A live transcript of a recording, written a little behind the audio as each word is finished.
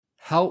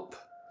Help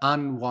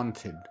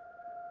Unwanted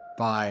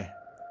by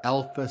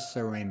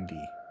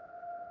alphaserendi.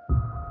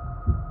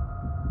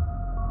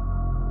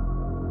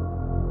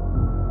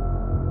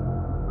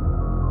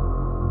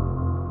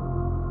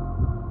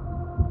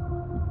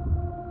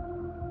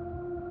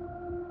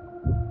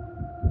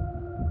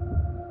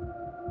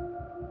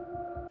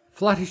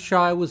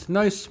 Fluttershy was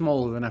no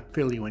smaller than a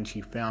filly when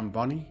she found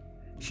Bonnie.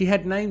 She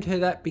had named her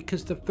that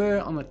because the fur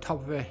on the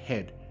top of her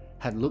head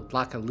had looked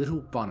like a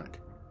little bonnet.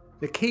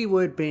 The key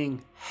word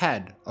being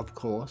had, of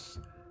course,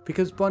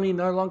 because Bonnie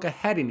no longer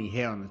had any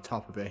hair on the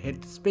top of her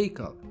head to speak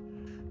of.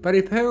 But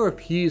if her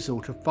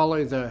refusal to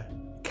follow the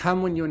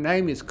 "come when your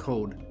name is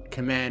called"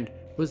 command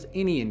was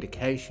any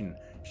indication,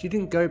 she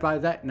didn't go by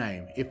that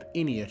name, if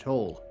any at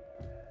all.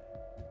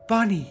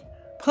 "Bonnie,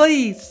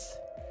 please!"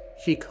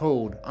 she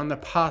called on the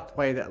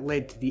pathway that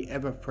led to the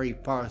ever-free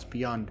forest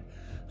beyond.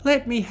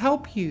 "Let me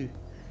help you.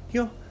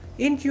 Your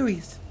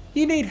injuries.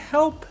 You need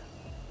help."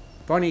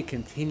 Bonnie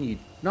continued,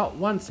 not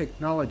once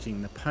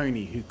acknowledging the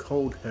pony who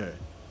called her.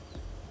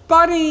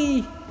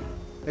 "Bonnie!"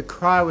 The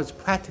cry was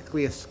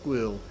practically a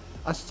squeal,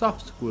 a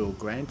soft squeal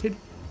granted,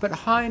 but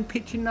high in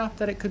pitch enough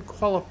that it could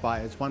qualify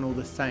as one all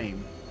the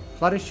same.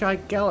 Fluttershy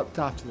galloped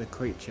after the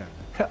creature,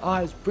 her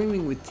eyes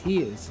brimming with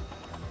tears.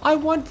 "I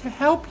want to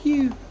help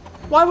you.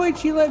 Why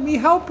won't you let me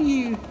help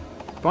you?"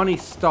 Bonnie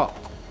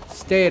stopped,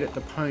 stared at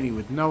the pony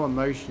with no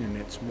emotion in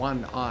its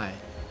one eye.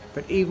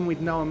 But even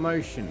with no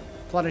emotion,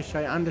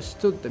 Fluttershy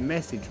understood the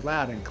message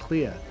loud and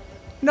clear.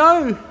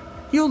 "No!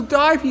 You'll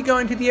die if you go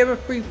into the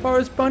ever-free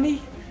forest,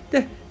 Bonnie.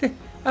 There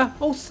are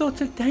all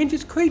sorts of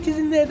dangerous creatures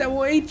in there that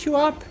will eat you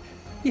up.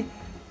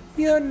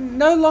 You're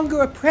no longer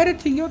a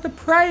predator, you're the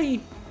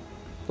prey."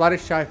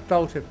 Fluttershy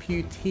felt a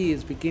few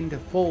tears begin to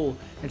fall,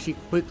 and she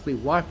quickly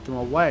wiped them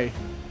away.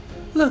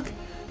 "Look,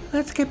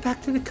 let's get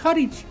back to the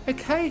cottage,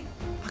 okay?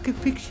 I can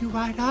fix you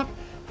right up,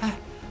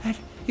 and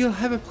you'll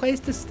have a place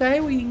to stay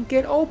where you can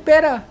get all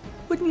better.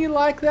 Wouldn't you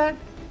like that?"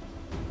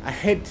 A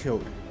head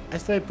tilt,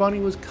 as though Bonnie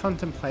was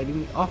contemplating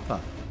the offer,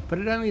 but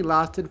it only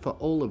lasted for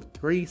all of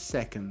 3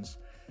 seconds,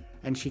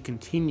 and she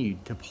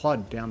continued to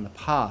plod down the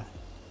path.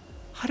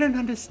 "I don't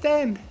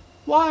understand.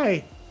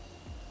 Why?"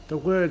 The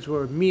words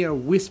were a mere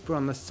whisper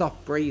on the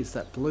soft breeze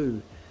that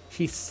blew.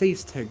 She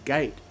ceased her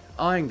gait,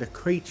 eyeing the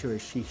creature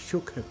as she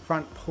shook her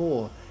front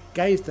paw,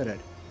 gazed at it,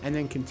 and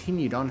then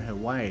continued on her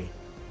way.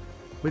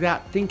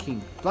 Without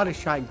thinking,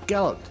 Fluttershy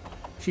galloped.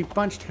 She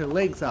bunched her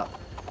legs up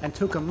and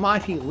took a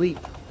mighty leap,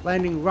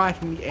 landing right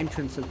in the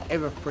entrance of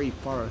Everfree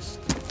Forest.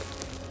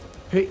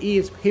 Her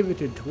ears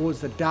pivoted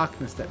towards the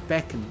darkness that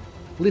beckoned,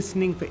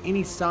 listening for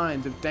any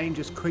signs of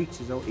dangerous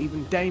creatures or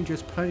even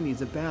dangerous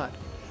ponies about.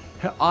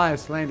 Her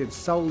eyes landed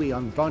solely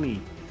on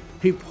Bonnie,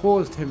 who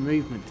paused her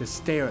movement to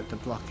stare at the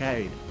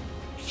blockade.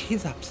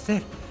 "She's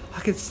upset.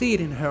 I could see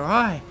it in her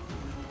eye,"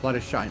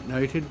 Fluttershy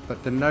noted,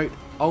 but the note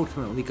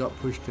ultimately got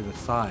pushed to the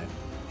side.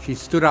 She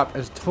stood up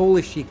as tall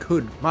as she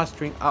could,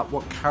 mustering up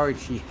what courage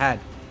she had,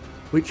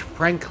 which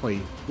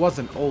frankly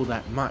wasn't all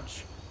that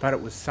much, but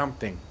it was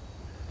something.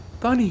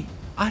 "Bonnie,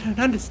 I don't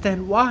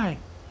understand why,"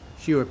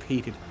 she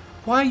repeated.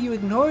 "Why are you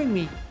ignoring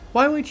me?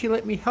 Why won't you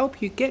let me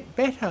help you get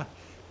better?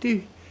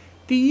 Do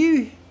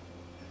you..."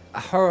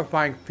 A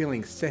horrifying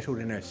feeling settled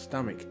in her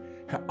stomach.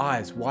 Her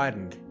eyes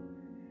widened.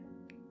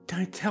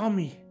 "Don't tell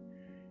me.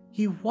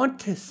 You want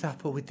to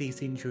suffer with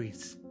these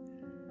injuries."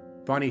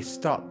 Bonnie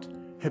stopped.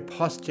 Her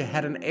posture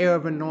had an air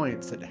of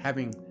annoyance at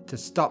having to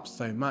stop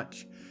so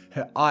much.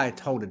 Her eye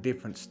told a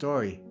different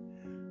story.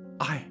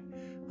 "I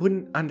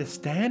wouldn't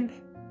understand?"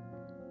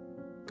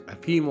 A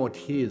few more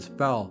tears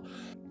fell.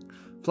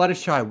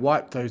 Fluttershy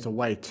wiped those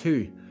away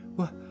too.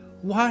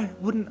 "Why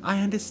wouldn't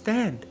I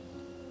understand?"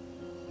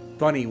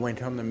 Bonnie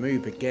went on the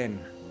move again.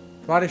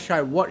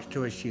 Fluttershy watched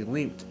her as she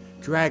limped,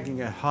 dragging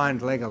her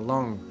hind leg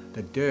along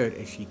the dirt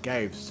as she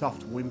gave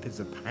soft whimpers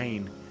of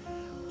pain.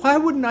 "Why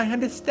wouldn't I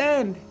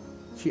understand?"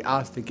 she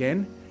asked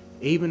again,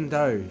 even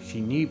though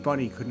she knew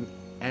Bonnie couldn't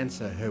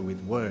answer her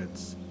with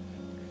words.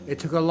 It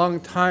took a long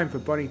time for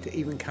Bonnie to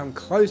even come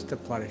close to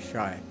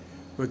Fluttershy.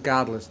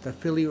 Regardless, the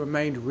filly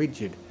remained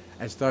rigid,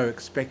 as though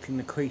expecting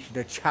the creature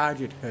to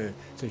charge at her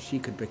so she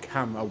could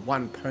become a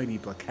one-pony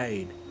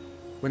blockade.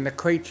 When the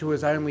creature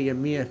was only a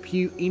mere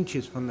few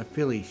inches from the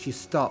filly, she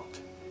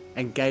stopped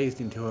and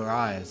gazed into her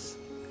eyes.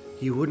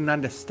 "You wouldn't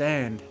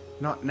understand.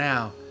 Not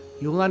now.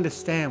 You'll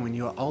understand when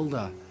you're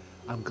older.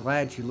 I'm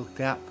glad you looked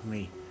out for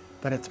me,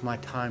 but it's my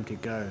time to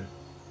go."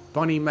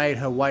 Bonnie made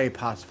her way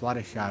past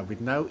Fluttershy with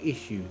no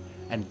issue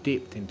and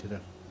dipped into the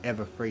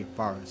ever-free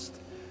forest.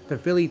 The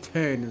filly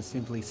turned and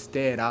simply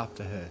stared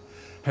after her,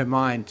 her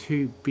mind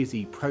too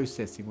busy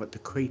processing what the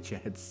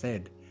creature had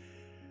said.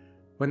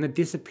 When the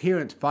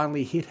disappearance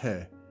finally hit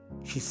her,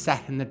 she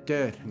sat in the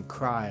dirt and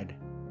cried.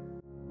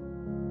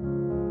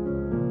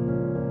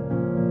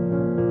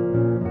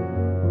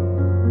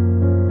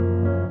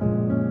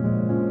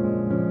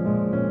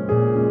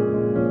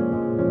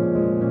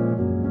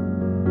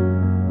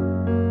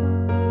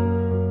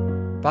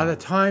 By the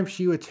time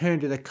she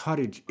returned to the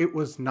cottage, it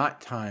was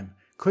night time.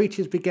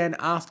 Creatures began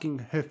asking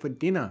her for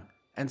dinner,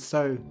 and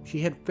so she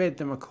had fed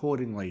them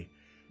accordingly.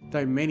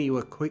 though many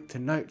were quick to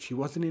note she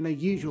wasn't in her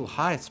usual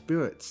high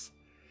spirits.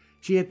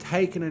 She had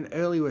taken an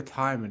early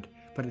retirement,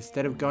 but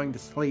instead of going to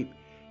sleep,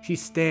 she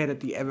stared at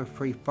the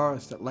ever-free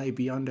forest that lay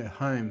beyond her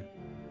home.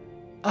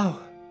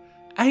 "Oh,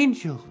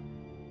 Angel!"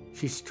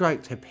 She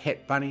stroked her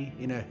pet bunny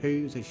in her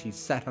hooves as she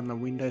sat on the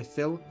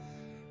windowsill.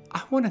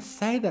 "I want to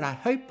say that I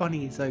hope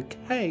Bunny is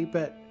okay,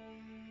 but..."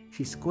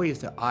 She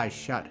squeezed her eyes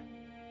shut.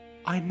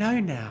 "I know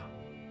now."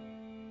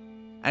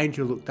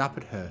 Angel looked up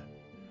at her.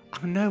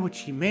 "I know what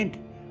she meant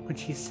when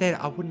she said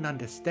I wouldn't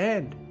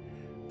understand.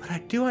 But I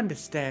do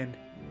understand,"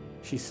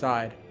 she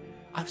sighed.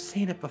 "I've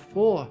seen it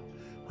before,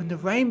 when the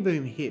rain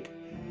boom hit,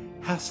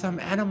 how some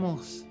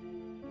animals..."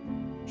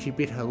 She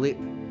bit her lip.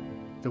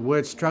 The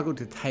word struggled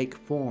to take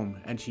form,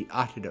 and she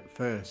uttered it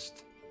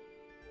first.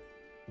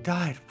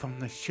 "Died from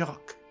the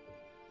shock."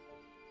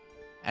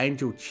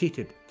 Angel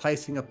chittered,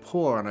 placing a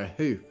paw on her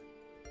hoof.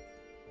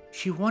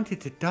 "She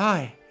wanted to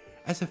die.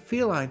 As a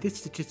feline,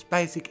 this is just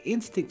basic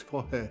instinct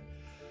for her.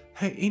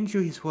 Her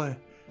injuries were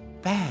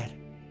bad."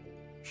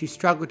 She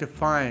struggled to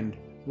find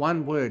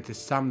one word to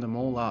sum them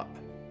all up.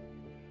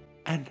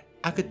 "And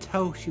I could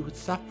tell she was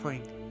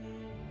suffering,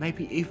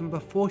 maybe even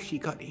before she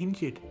got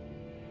injured."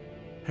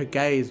 Her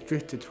gaze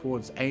drifted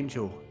towards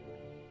Angel.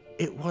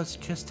 It was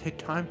just her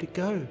time to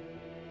go.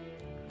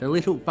 The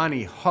little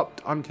bunny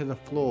hopped onto the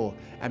floor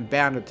and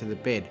bounded to the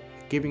bed,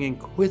 giving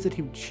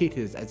inquisitive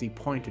chitters as he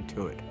pointed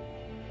to it.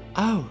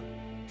 "Oh,"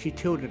 she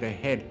tilted her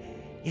head.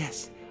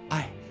 "Yes,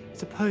 I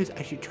suppose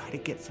I should try to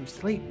get some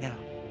sleep now.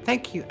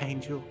 Thank you,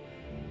 Angel."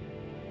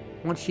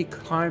 Once she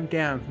climbed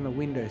down from the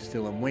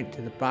windowsill and went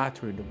to the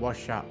bathroom to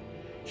wash up,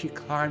 she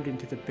climbed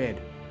into the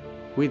bed,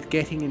 with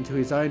getting into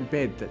his own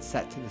bed that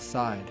sat to the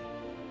side.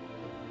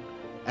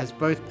 As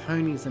both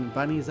Pony's and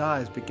Bunny's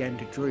eyes began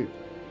to droop,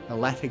 the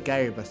latter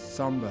gave a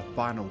sombre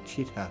final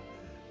chitter.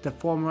 The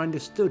former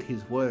understood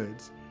his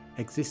words,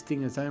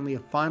 existing as only a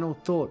final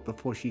thought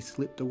before she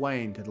slipped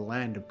away into the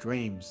land of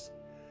dreams.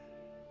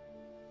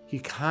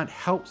 You can't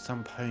help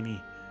some pony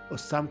or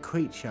some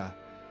creature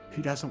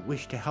who doesn't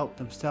wish to help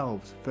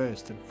themselves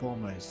first and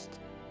foremost.